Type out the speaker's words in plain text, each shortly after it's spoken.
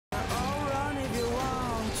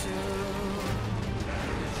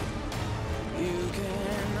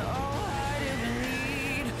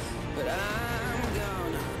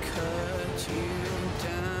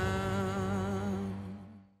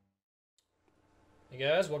Hey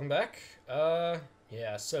guys, welcome back.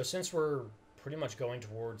 Yeah, so since we're pretty much going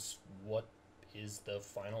towards what is the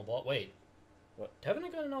final boss. Wait, What? haven't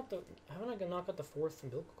I knocked out the fourth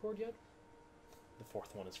umbilical cord yet? The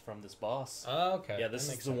fourth one is from this boss. Okay. Yeah, this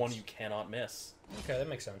that is makes the one sense. you cannot miss. Okay, that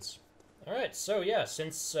makes sense. All right, so yeah,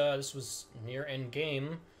 since this was near end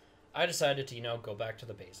game, I decided to go back to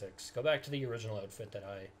the basics, go back to the original outfit that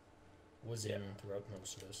I was in throughout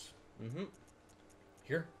most of this. Mm-hmm.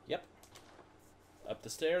 Here. Yep. Up the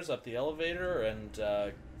stairs, up the elevator, and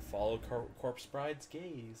follow Corpse Bride's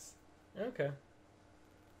gaze. Okay.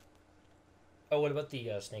 Oh, what about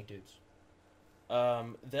the snake dudes?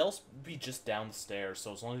 They'll be just down the stairs,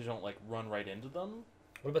 so as long as you don't, like, run right into them.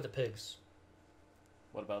 What about the pigs?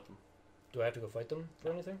 What about them? Do I have to go fight them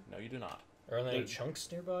for anything? No, you do not. Are there any They- chunks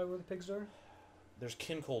nearby where the pigs are? There's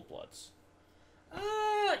kin cold bloods.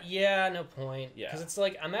 Yeah, no point. Yeah. Because it's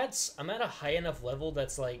like I'm at a high enough level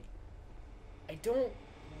that's like I don't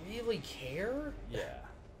really care Yeah.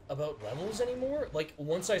 about levels anymore. Like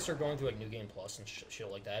once I start going through like New Game Plus and shit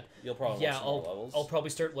like that, You'll probably yeah, want some more levels. I'll probably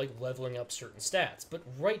start like leveling up certain stats. But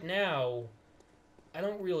right now, I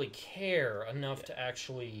don't really care enough to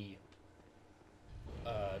actually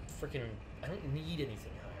freaking. I don't need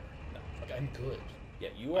anything higher. No. Like I'm good. Yeah,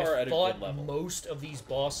 you are at a fought good level. most of these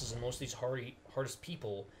bosses and most of these hardest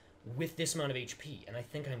people with this amount of HP, and I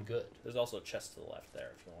think I'm good. There's also a chest to the left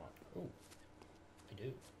there if you want. Ooh, I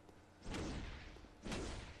do. I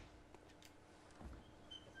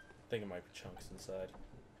think it might be chunks inside.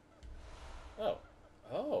 Oh.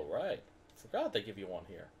 Oh, right. Forgot they give you one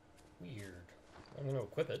here. Weird. I'm gonna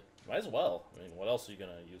equip it. Might as well. I mean, what else are you going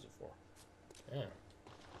to use it for? Yeah.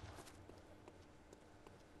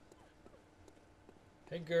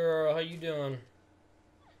 Hey girl, how you doing?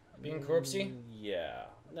 Being corpsey? Yeah,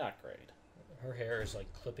 not great. Her hair is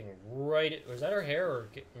like clipping right. Was that her hair or?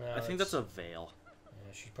 No, I think that's a veil.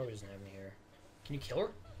 Yeah, she probably doesn't have any hair. Can you kill her?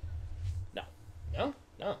 No. No?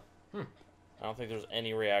 No. I don't think there's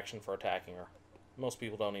any reaction for attacking her. Most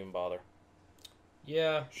people don't even bother.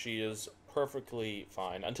 Yeah. She is perfectly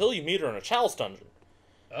fine until you meet her in a chalice dungeon.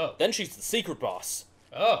 Oh. Then she's the secret boss.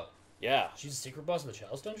 Oh. Yeah. She's the secret boss of the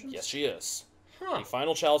Chalice Dungeons? Yes, she is. Huh. The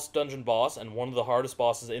final chalice dungeon boss and one of the hardest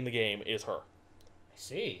bosses in the game is her. I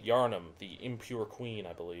see. Yarnum, the impure queen,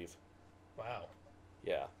 I believe. Wow.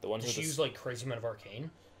 Yeah, the one Does who she use like crazy amount of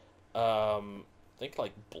arcane? think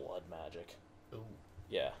like blood magic. Ooh,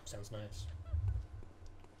 Yeah. sounds nice.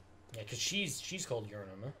 Yeah, because she's called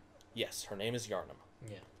Uranum, huh? Yes, her name is Yarnum.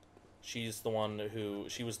 Yeah. She's the one who...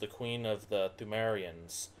 She was the queen of the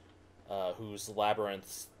Thumerians, whose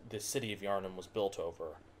labyrinth the city of Yarnum was built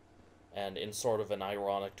over. And in sort of an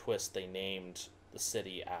ironic twist, they named the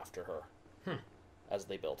city after her. As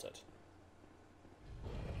they built it.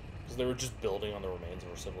 Because they were just building on the remains of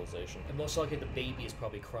her civilization. And most likely the baby is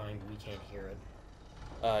probably crying, but we can't hear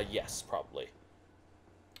it. Yes, probably.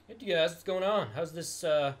 Hey, guys, what's going on? How's this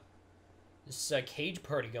cage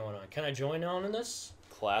party going on? Can I join on in this?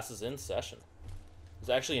 Class is in session. There's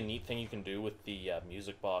actually a neat thing you can do with the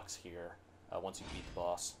music box here once you beat the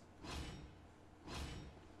boss.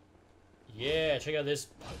 Yeah, check out this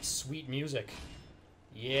sweet music.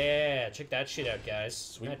 Yeah, check that shit out, guys.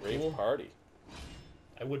 Sweet Isn't that rave cool? party.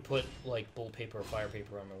 I would put, like, bull paper or fire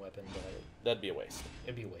paper on my weapon, but That'd be a waste.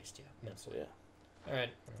 it'd be a waste, yeah, immensely. So yeah. Alright,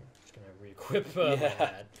 I'm just gonna re-equip my Yeah.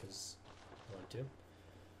 hat, because I want to.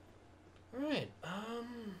 Alright,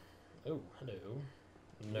 oh, hello.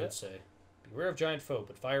 Notes say, beware of giant foe,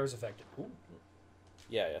 but fire is effective. Ooh.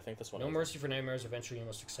 Yeah, I think this one No is. mercy for nightmares, eventually you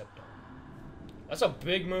must accept them. That's a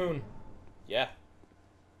big moon. Yeah.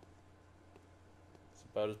 It's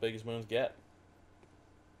about as big as moons get.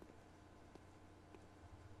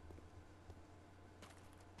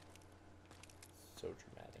 So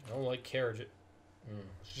dramatic. I don't like carriages. I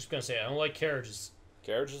was just gonna say, I don't like carriages.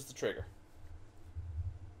 Carriage is the trigger.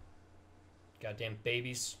 Goddamn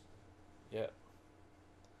babies. Yeah.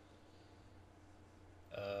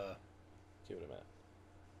 Give it a minute.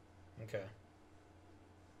 Okay.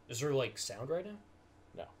 Is there, like, sound right now?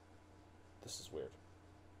 No. This is weird.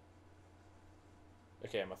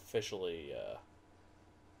 Okay, I'm officially,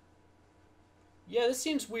 Yeah, this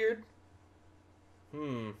seems weird.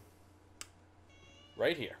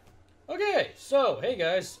 right here. Okay, so, hey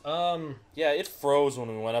guys, Yeah, it froze when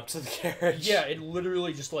we went up to the carriage. yeah, it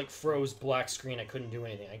literally just, like, froze black screen. I couldn't do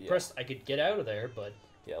anything. I could get out of there, but...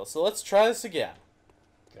 Yeah, so let's try this again.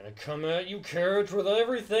 Gonna come at you, carriage, with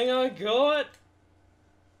everything I got!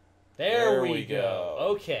 There we go.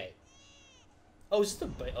 Okay. Oh, is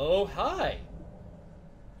it the... Oh, hi!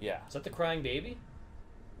 Yeah. Is that the crying baby?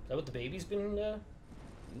 Is that what the baby's been, Is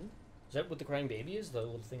that what the crying baby is? The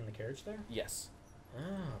little thing in the carriage there? Yes.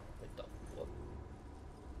 Oh, what the fuck?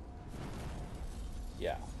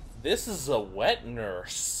 Yeah. This is a wet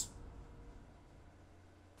nurse.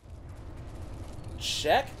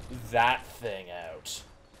 Check that thing out.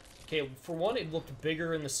 Okay, for one, it looked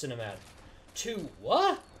bigger in the cinematic. Two,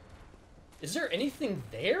 what? Is there anything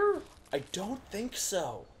there? I don't think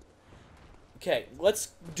so. Okay, let's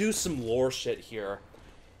do some lore shit here.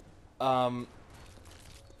 The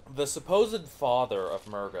supposed father of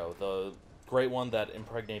Murgo, the great one that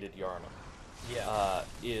impregnated Yarnum, Yeah.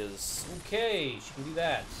 is... Okay, she can do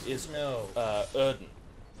that. Is, no. Erden.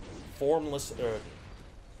 Formless Erden.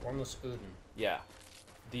 Formless Udin. Yeah.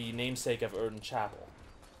 The namesake of Erden Chapel.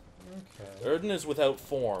 Okay. Erden is without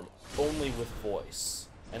form, only with voice,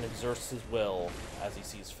 and exerts his will as he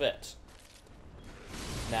sees fit.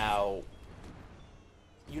 Now,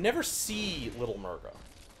 you never see Little Murgo.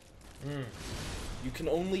 Hmm. You can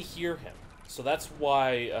only hear him. So that's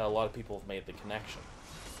why a lot of people have made the connection.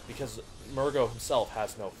 Because Murgo himself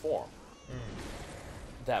has no form.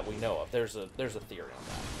 That we know of. There's a theory on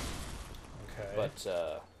that. Okay.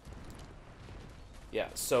 But, yeah,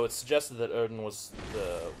 so it's suggested that Erden was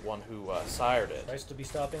the one who sired it. Tries to be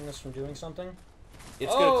stopping this from doing something?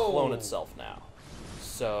 It's going to clone itself now.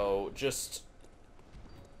 So just...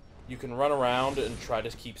 You can run around and try to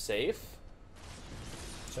keep safe.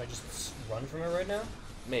 Should I just run from it right now?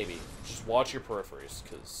 Maybe. Just watch your peripheries,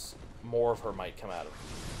 because more of her might come out of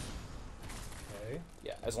it. Okay.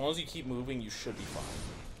 Yeah, as long as you keep moving, you should be fine.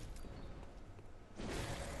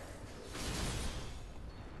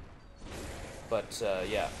 But,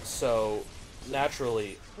 yeah, so,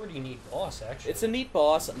 naturally... Pretty neat boss, actually. It's a neat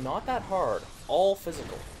boss, not that hard. All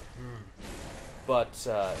physical. But,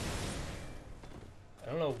 I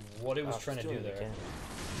don't know what it was trying to do there. Again.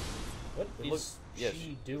 What is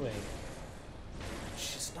she doing?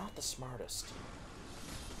 She's not the smartest.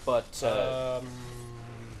 But,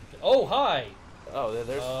 Oh, hi! Oh,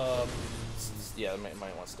 there's... yeah,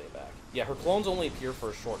 might want to stay back. Yeah, her clones only appear for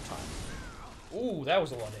a short time. Ooh, that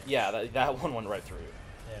was a lot of damage. Yeah, that one went right through you.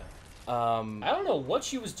 Yeah. I don't know what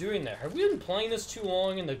she was doing there. Have we been playing this too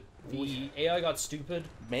long and the AI got stupid?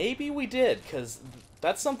 Maybe we did, because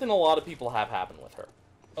that's something a lot of people have happen with her.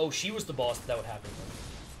 Oh, she was the boss that would happen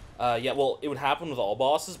with. Yeah, well, it would happen with all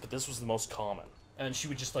bosses, but this was the most common. And she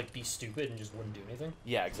would just, like, be stupid and just wouldn't do anything?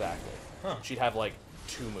 Yeah, exactly. Huh. She'd have, like,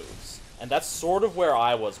 2 moves. And that's sort of where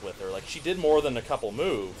I was with her. Like, she did more than a couple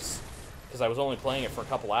moves, because I was only playing it for a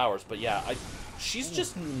couple hours. But yeah, she's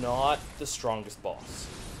just not the strongest boss.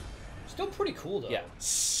 Still pretty cool, though. Yeah,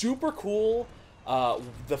 super cool.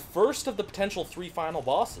 The first of the potential 3 final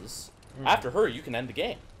bosses. After her, you can end the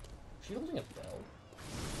game. Is she holding a bell?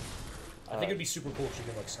 I think it'd be super cool if she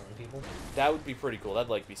could, like, summon people. That would be pretty cool. That'd,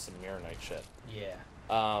 like, be some Mirror Knight shit.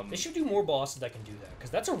 Yeah. They should do more bosses that can do that,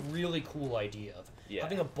 because that's a really cool idea of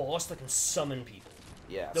having a boss that can summon people.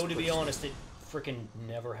 Yeah. Though, to be honest, it freaking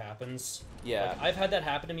never happens. Yeah. Like, I've had that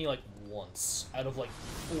happen to me, like, once, out of, like,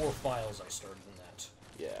 4 files I started in that.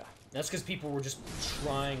 Yeah. That's because people were just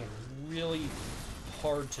trying really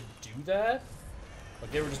hard to do that.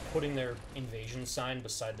 Like, they were just putting their invasion sign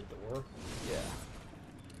beside the door. Yeah.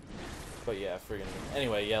 But yeah, friggin'...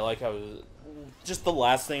 Anyway, yeah, like I was... Just the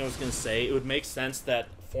last thing I was gonna say, it would make sense that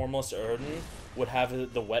Formless Erden would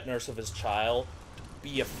have the wet nurse of his child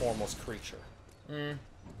be a formless creature.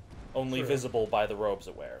 Only visible by the robes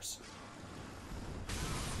it wears.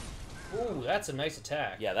 Ooh, that's a nice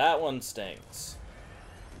attack. Yeah, that one stings.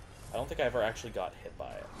 I don't think I ever actually got hit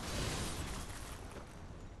by it.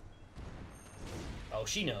 Oh,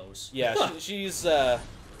 she knows. Yeah, she's hard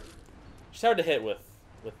to hit with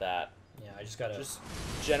that. Yeah, I just gotta... Just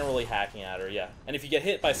generally hacking at her, yeah. And if you get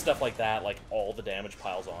hit by stuff like that, like, all the damage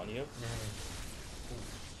piles on you.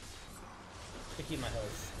 To keep my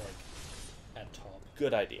health, like, at top.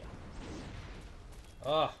 Good idea.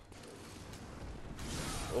 Ah.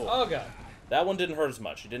 Ooh. Oh, God. That one didn't hurt as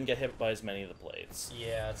much. You didn't get hit by as many of the blades.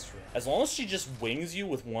 Yeah, that's true. As long as she just wings you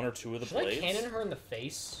with 1 or 2 of the blades. Should I cannon her in the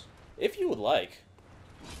face? If you would like.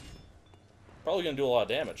 Probably gonna do a lot of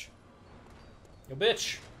damage. Yo,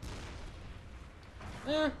 bitch.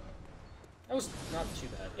 That was not too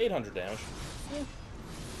bad. 800 damage.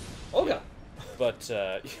 Oh, God. But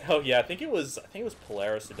oh yeah, I think it was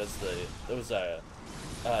Polaris who does those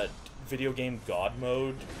video game God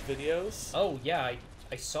mode videos. Oh yeah,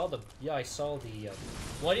 I saw the well,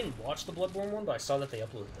 I didn't watch the Bloodborne one, but I saw that they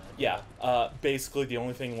uploaded that. Yeah. Basically the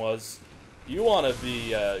only thing was, you want to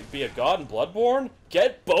be a god in Bloodborne?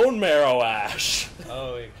 Get bone marrow ash.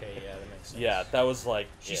 Oh, okay, yeah, that makes sense. Yeah, that was like...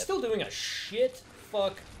 She's still doing a shit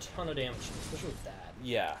fuck ton of damage, especially with that.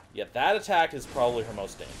 Yeah, that attack is probably her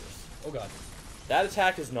most dangerous. Oh, God. That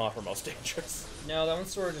attack is not her most dangerous. No, that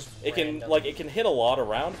one's sort of just It random. can like it can hit a lot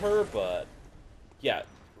around her, but yeah,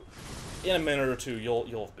 in a minute or two you'll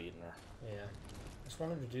have beaten her. Yeah. I just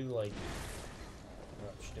wanted to do like. Oh,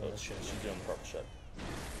 she's doing this shit. She's doing the purple shit.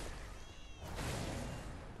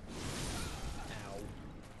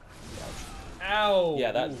 Ow.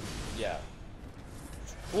 Yeah, that. Ooh. Yeah.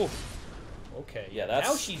 Oof. Okay. Yeah, that's.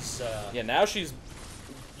 Now she's. Yeah, now she's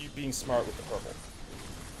being smart with the purple.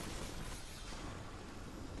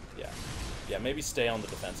 Yeah. Yeah, maybe stay on the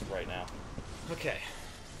defensive right now. Okay.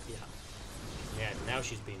 Yeah. Yeah, now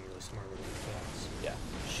she's being really smart with her attacks. Yeah.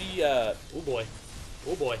 She, Oh boy.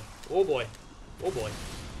 Oh boy. Oh boy. Oh boy.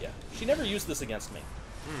 Yeah. She never used this against me.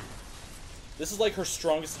 Hmm. This is like her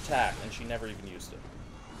strongest attack, and she never even used it.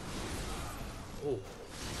 Oh.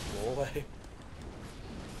 Go away.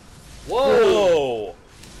 Whoa! Whoa!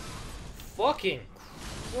 Fucking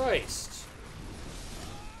Christ.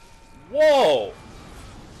 Whoa!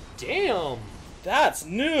 Damn! That's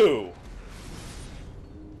new!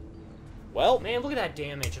 Well, Man, look at that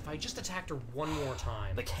damage. If I just attacked her one more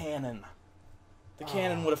time. the cannon. The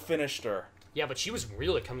cannon would have finished her. Yeah, but she was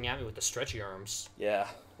really coming at me with the stretchy arms. Yeah.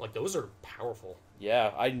 Like, those are powerful.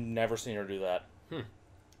 Yeah, I never seen her do that.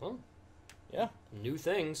 Well, Yeah. new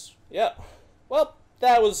things. Yeah. Well,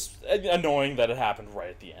 that was annoying that it happened right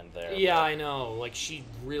at the end there. Yeah, but I know. Like, she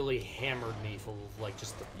really hammered me full of, like,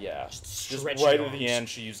 just the... yeah. Just Just stretchy right at arms. the end,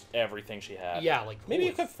 she used everything she had. Yeah, like... Maybe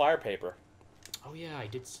you holy could fire paper. Oh, yeah, I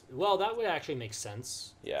did... Well, that would actually make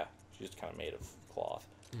sense. Yeah. She's kind of made of cloth.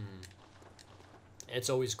 It's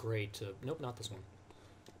always great to... Nope, not this one.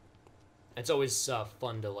 It's always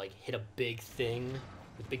fun to, like, hit a big thing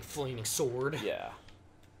with a big flaming sword. Yeah.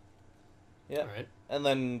 Yeah. Alright. And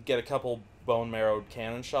then get a couple bone marrowed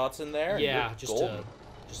cannon shots in there. Yeah, and just golden.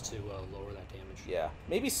 to lower that damage. Yeah.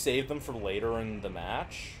 Maybe save them for later in the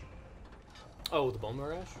match. Oh, the bone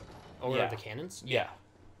marrow ash? Or Yeah. the cannons? Yeah.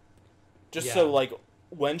 Just Yeah. so, like,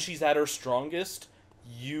 when she's at her strongest,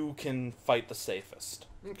 you can fight the safest.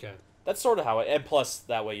 Okay. That's sort of how it... And plus,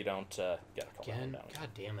 that way you don't get a couple Again, down. god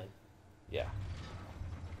damn it. Yeah.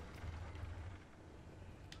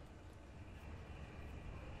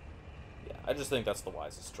 Yeah, I just think that's the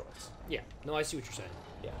wisest choice. Yeah, no, I see what you're saying.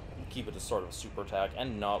 Yeah. Keep it as sort of a super attack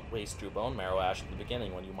and not waste your bone marrow ash at the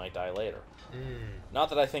beginning when you might die later. Not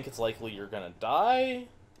that I think it's likely you're gonna die.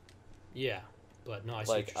 Yeah, but no, I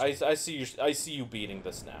see Like, what you're saying. I see you beating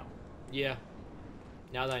this now. Yeah.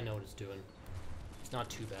 Now that I know what it's doing. It's not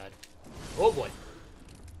too bad. Oh boy.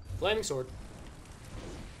 Flaming sword.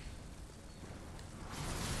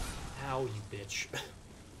 Ow, you bitch.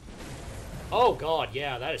 Oh god,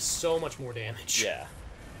 yeah, that is so much more damage. Yeah.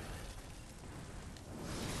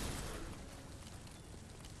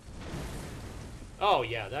 Oh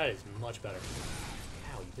yeah, that is much better.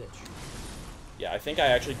 Ow, you bitch. Yeah, I think I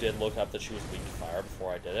actually did look up that she was weak to fire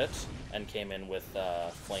before I did it, and came in with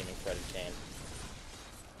flaming threaded cane.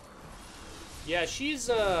 Yeah, she's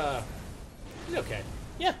okay.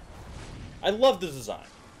 Yeah. I love the design.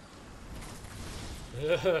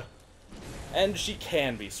 And she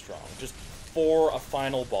can be strong. Just for a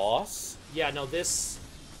final boss. Yeah, no, this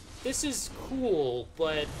is cool,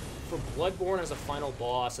 but for Bloodborne as a final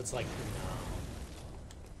boss, it's like, no.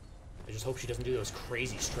 I just hope she doesn't do those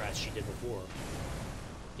crazy strats she did before.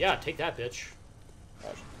 Yeah, take that, bitch.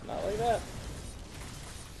 Gosh, not like that.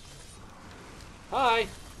 Hi!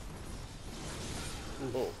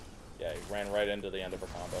 Oh. Yeah, he ran right into the end of her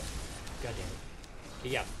combo. God damn it. Okay,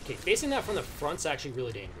 yeah, okay, facing that from the front's actually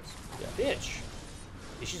really dangerous. Yeah. Bitch!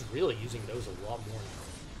 Yeah, she's really using those a lot more now.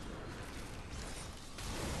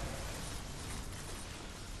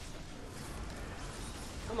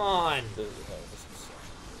 Come on! This is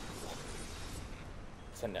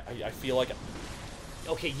so now, I feel like...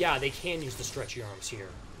 Okay, yeah, they can use the stretchy arms here.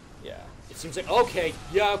 Yeah. It seems like... Okay,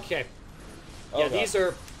 yeah, okay. Oh, Yeah, God. these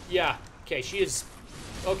are... Yeah, okay, she is...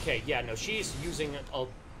 Okay, yeah, no, she's using a...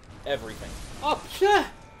 Everything. Oh, yeah!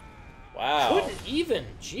 Wow. Couldn't even!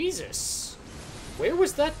 Jesus! Where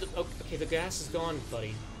was that... Okay, the gas is gone,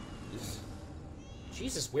 buddy.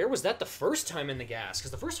 Jesus, where was that the first time in the gas?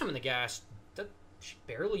 Because the first time in the gas, she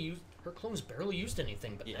barely used... Her clones barely used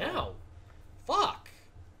anything, but Yeah. now... Fuck!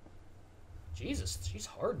 Jesus, she's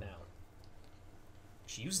hard now.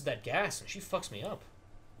 She uses that gas and she fucks me up.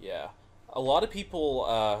 Yeah. A lot of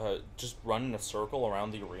people just run in a circle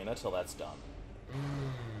around the arena till that's done.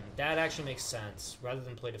 That actually makes sense. Rather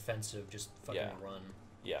than play defensive, just fucking Yeah. run.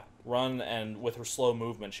 Yeah. Run, and with her slow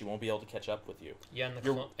movement, she won't be able to catch up with you. Yeah, and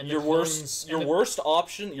the Your worst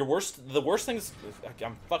option, the worst thing is,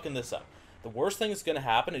 I'm fucking this up. The worst thing that's going to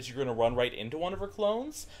happen is you're going to run right into one of her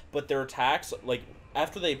clones, but their attacks, like,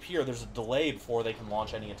 after they appear, there's a delay before they can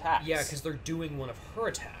launch any attacks. Yeah, because they're doing one of her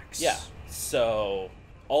attacks. Yeah, so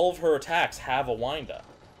all of her attacks have a wind-up.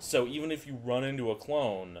 So even if you run into a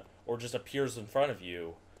clone or just appears in front of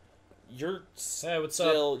you, you still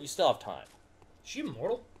have time. Is she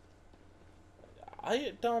immortal?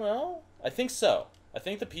 I don't know. I think so. I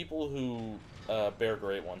think the people who bear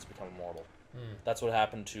great ones become immortal. That's what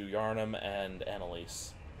happened to Yharnam and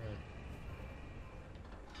Annalise.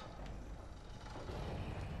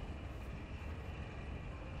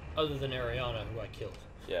 Other than Ariana, who I killed.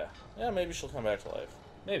 Yeah. Yeah, maybe she'll come back to life.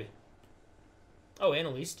 Maybe. Oh,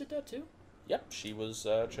 Annalise did that too? Yep, she was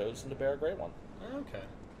chosen to bear a great one. Okay.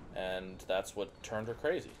 And that's what turned her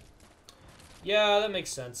crazy. Yeah, that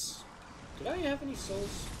makes sense. Did I have any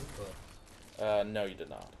souls? No, you did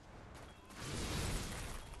not.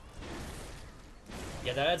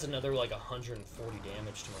 Yeah, that adds another, like, 140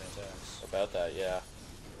 damage to my attacks. About that, yeah.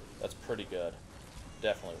 That's pretty good.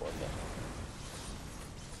 Definitely worth it.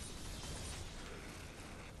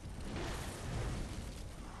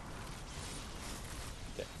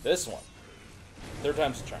 Okay, this one. 3rd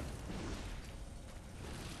time's the charm.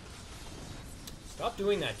 Stop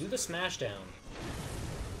doing that. Do the smash down.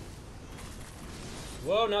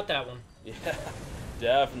 Whoa, not that one. Yeah,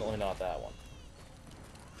 definitely not that one.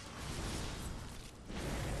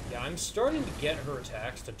 Yeah, I'm starting to get her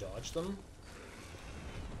attacks to dodge them.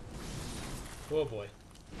 Oh boy.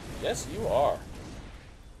 Yes, you are.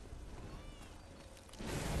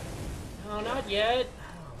 No, not yet.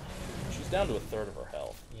 She's down to 1/3 of her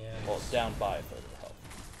health. Yeah. Well, down by 1/3 of her health.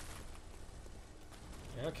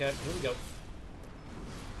 Okay, here we go.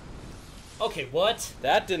 Okay, what?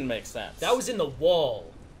 That didn't make sense. That was in the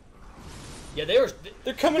wall. Yeah, they're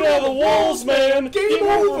coming out of the walls, man! Game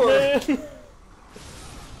over! Man!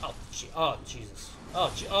 Oh, Jesus.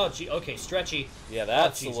 Gee. Okay, stretchy. Yeah,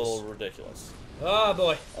 that's a little ridiculous. Oh,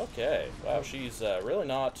 boy. Okay. Wow, she's really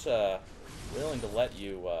not willing to let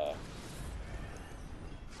you...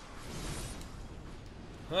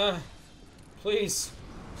 Please.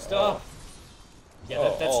 Stop.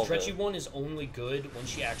 Yeah, that stretchy the... one is only good when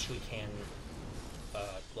she actually can,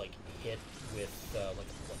 like, hit with, like,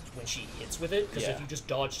 when she hits with it. Because if you just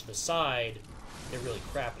dodge to the side, they're really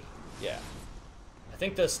crappy. Yeah. I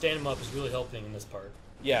think the stand 'em up is really helping in this part.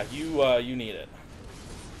 Yeah, you need it.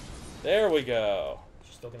 There we go.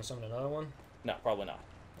 She's still gonna summon another one? No, probably not.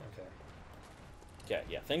 Okay. Okay,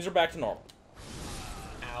 yeah, things are back to normal.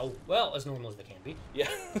 Ow. Well, as normal as they can be. Yeah.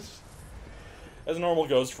 As normal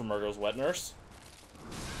goes for Murgo's wet nurse.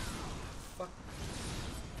 Fuck.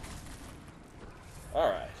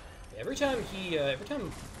 Alright. Every time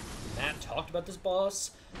Matt talked about this boss,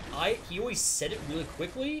 he always said it really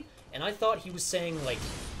quickly, and I thought he was saying, like,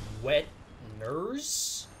 wet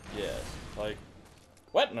nurse? Yeah, like,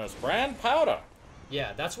 wet nurse brand powder.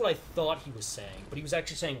 Yeah, that's what I thought he was saying, but he was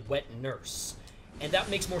actually saying wet nurse. And that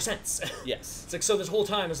makes more sense. Yes. It's like, so this whole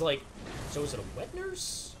time is like, so is it a wet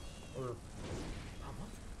nurse? Or, oh,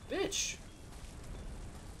 bitch.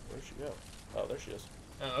 Where'd she go? Oh, there she is.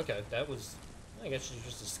 Oh, okay, I guess she's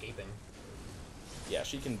just escaping. Yeah,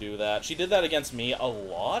 she can do that. She did that against me a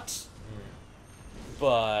lot,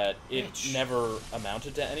 but it never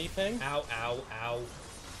amounted to anything. Ow, ow, ow.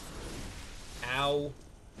 Ow.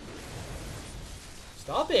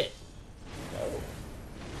 Stop it! No.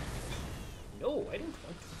 No, I didn't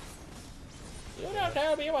want to. You don't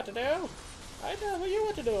tell me what to do. I tell you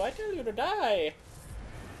what to do. I tell you to die.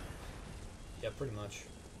 Yeah, pretty much.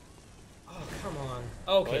 Oh, come on.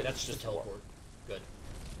 Okay, Wait, that's just a teleport. Good.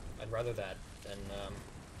 I'd rather that than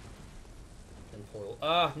portal.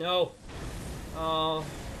 No. Oh.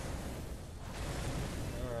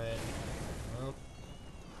 Alright. Well.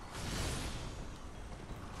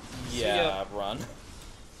 Yeah, run.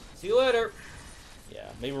 See you later. Yeah,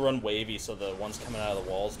 maybe run wavy so the ones coming out of the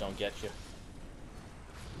walls don't get you.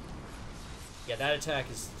 Yeah, that attack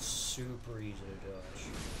is super easy to dodge.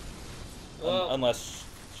 Well, unless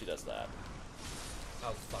she does that.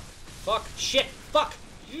 Oh, fuck. Fuck. Shit. Fuck.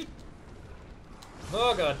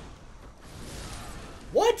 Oh, God.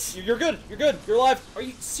 What? You're good. You're good. You're alive. Are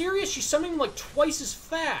you serious? She's summoning like twice as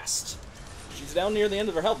fast. She's down near the end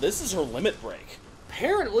of her health. This is her limit break.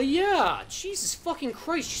 Apparently, yeah. Jesus fucking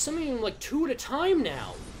Christ. She's summoning like 2 at a time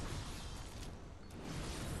now.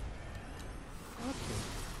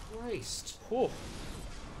 Fucking Christ. Whew.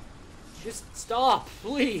 Just stop,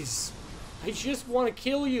 please. I just want to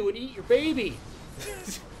kill you and eat your baby.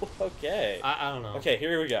 Okay. I don't know. Okay,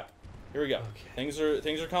 here we go. Here we go. Okay. Things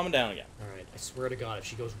are calming down again. All right. I swear to God, if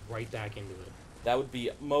she goes right back into it. That would be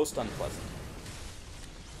most unpleasant.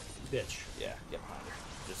 Bitch. Yeah, get behind her.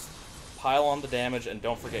 Just pile on the damage and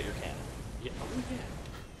don't forget your cannon. Yeah. Oh, yeah.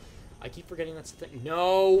 I keep forgetting that's the thing.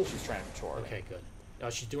 No! She's trying to chore. Okay, good.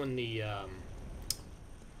 She's doing the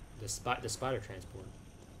spider transport.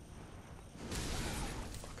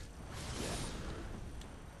 Fuck.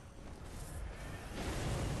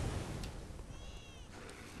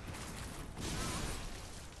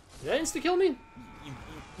 Did that insta-kill me?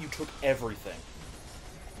 You took everything.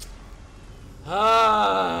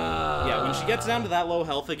 Ah. Yeah, when she gets down to that low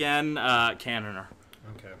health again, cannon her.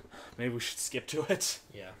 Okay. Maybe we should skip to it.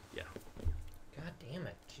 Yeah. Yeah. God damn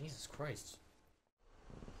it. Jesus Christ.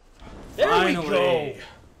 There Finally. we go!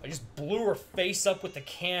 I just blew her face up with the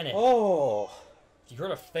cannon. Oh. If you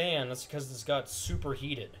heard a fan, that's because this got super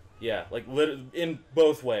heated. Yeah, like in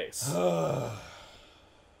both ways.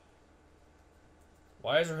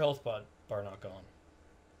 Why is her health bar not gone?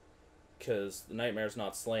 Because the nightmare's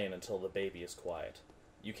not slain until the baby is quiet.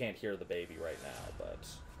 You can't hear the baby right now, but...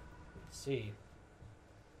 Let's see.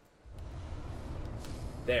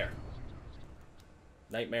 There.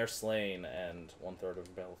 Nightmare slain and 1/3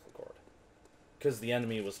 of Battlefield Cord. Because the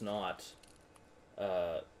enemy was not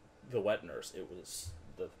the wet nurse, it was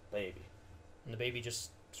the baby. And the baby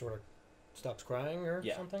just sort of stops crying or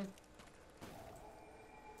something?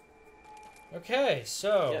 Okay,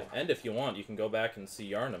 so... Yeah, and if you want, you can go back and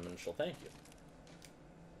see Yarnum and she'll thank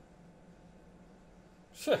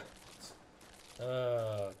you.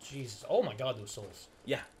 Jesus. Oh my god, those souls.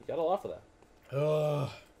 Yeah, you got a lot for that.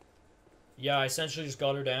 Yeah, I essentially just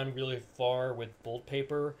got her down really far with bolt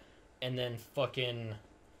paper, and then fucking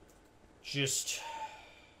just...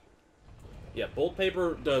 Yeah, bolt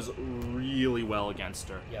paper does really well against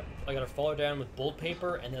her. Yep, I got her fall down with bolt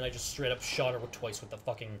paper, and then I just straight up shot her twice with the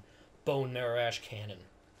fucking bone marrow ash cannon.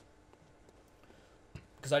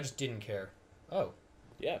 Because I just didn't care. Oh.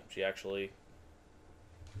 Yeah, she actually...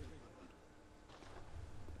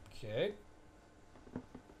 Okay.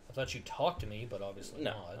 I thought you talked to me, but obviously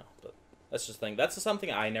not. No, but that's just the thing. That's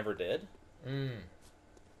something I never did.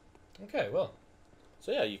 Okay, well.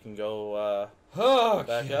 So yeah, you can go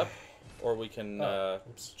back up, or we can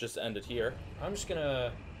just end it here. I'm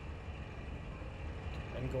going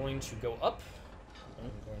to go up.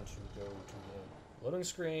 I'm going to go to the loading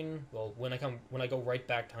screen. Well, when I go right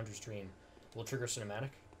back to Hunter's Dream, we'll trigger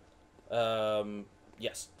cinematic.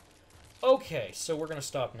 Yes. Okay, so we're gonna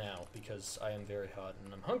stop now because I am very hot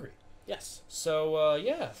and I'm hungry. Yes. So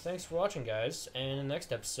yeah, thanks for watching, guys. And in the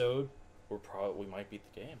next episode, we might beat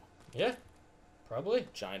the game. Yeah, probably.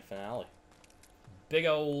 Giant finale. Big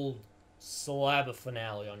old slab of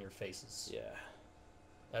finale on your faces. Yeah.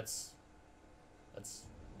 That's It's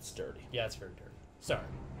dirty. Yeah, it's very dirty. Sorry.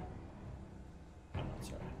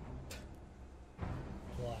 Sorry.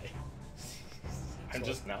 Why? I'm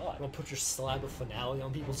just not. You want to put your slab of finale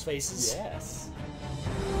on people's faces? Yes.